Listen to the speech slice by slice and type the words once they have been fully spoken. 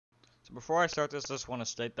So before I start this, I just want to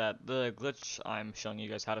state that the glitch I'm showing you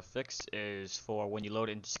guys how to fix is for when you load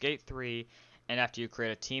into Skate 3, and after you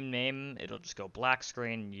create a team name, it'll just go black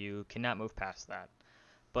screen. You cannot move past that.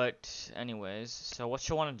 But anyways, so what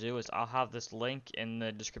you'll want to do is I'll have this link in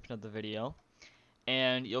the description of the video,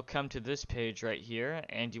 and you'll come to this page right here,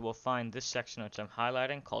 and you will find this section which I'm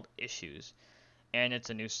highlighting called Issues, and it's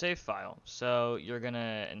a new save file. So you're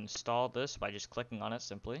gonna install this by just clicking on it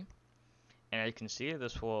simply. And as you can see,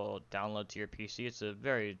 this will download to your PC. It's a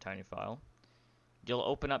very tiny file. You'll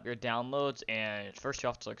open up your downloads, and first you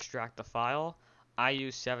have to extract the file. I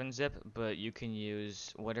use 7-zip, but you can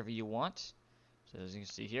use whatever you want. So as you can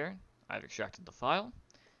see here, I've extracted the file.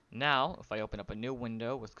 Now, if I open up a new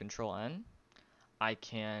window with Control-N, I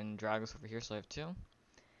can drag this over here, so I have two.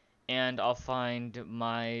 And I'll find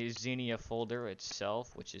my Xenia folder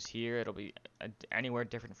itself, which is here. It'll be anywhere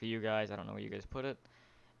different for you guys. I don't know where you guys put it.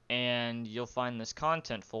 And you'll find this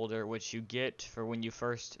content folder, which you get for when you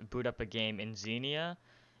first boot up a game in Xenia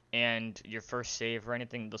and your first save or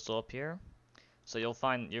anything. This will appear. So you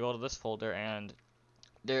go to this folder, and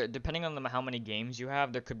there, depending on how many games you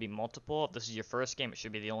have, there could be multiple. If this is your first game, it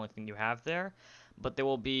should be the only thing you have there. But there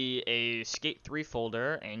will be a Skate 3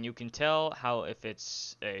 folder, and you can tell if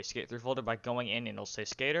it's a Skate 3 folder by going in, and it'll say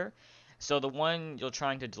Skater. So the one you're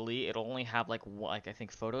trying to delete, it'll only have like I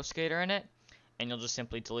think Photo Skater in it. And you'll just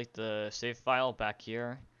simply delete the save file back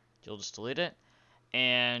here. You'll just delete it,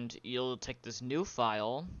 and you'll take this new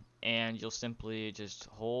file, and you'll simply just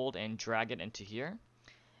hold and drag it into here.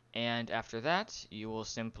 And after that, you will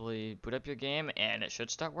simply boot up your game, and it should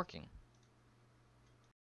start working.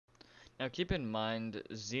 Now keep in mind,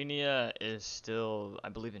 Xenia is still, I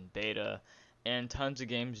believe, in beta, and tons of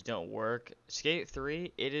games don't work. Skate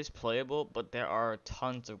 3, it is playable, but there are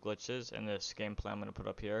tons of glitches in this gameplay I'm going to put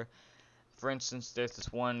up here. For instance, there's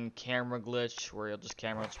this one camera glitch where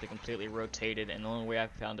camera will just be completely rotated, and the only way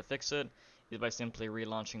I've found to fix it is by simply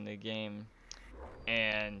relaunching the game.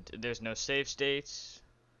 And there's no save states.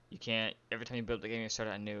 You can't, every time you build the game, you start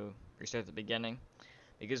at the beginning.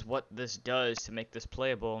 Because what this does to make this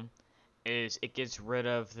playable is it gets rid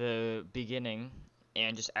of the beginning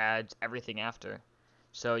and just adds everything after.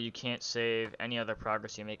 So you can't save any other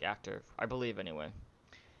progress you make after, I believe anyway.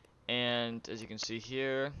 And as you can see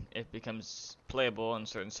here, it becomes playable in a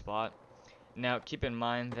certain spot. Now keep in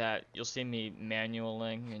mind that you'll see me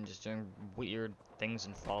manualing and just doing weird things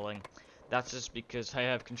and falling. That's just because I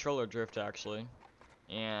have controller drift actually,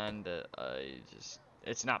 and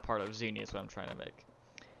it's not part of Xenia is what I'm trying to make.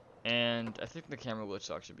 And I think the camera glitch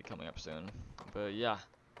will actually be coming up soon. But yeah,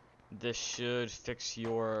 this should fix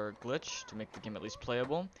your glitch to make the game at least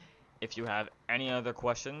playable. If you have any other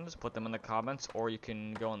questions, put them in the comments, or you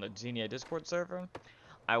can go on the Xenia Discord server.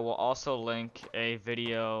 I will also link a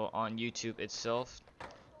video on YouTube itself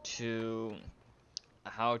to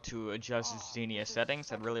how to adjust Xenia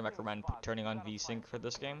settings. I'd really recommend turning on VSync for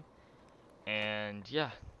this game. And yeah,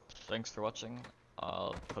 thanks for watching.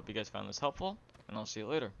 I hope you guys found this helpful, and I'll see you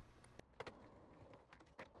later.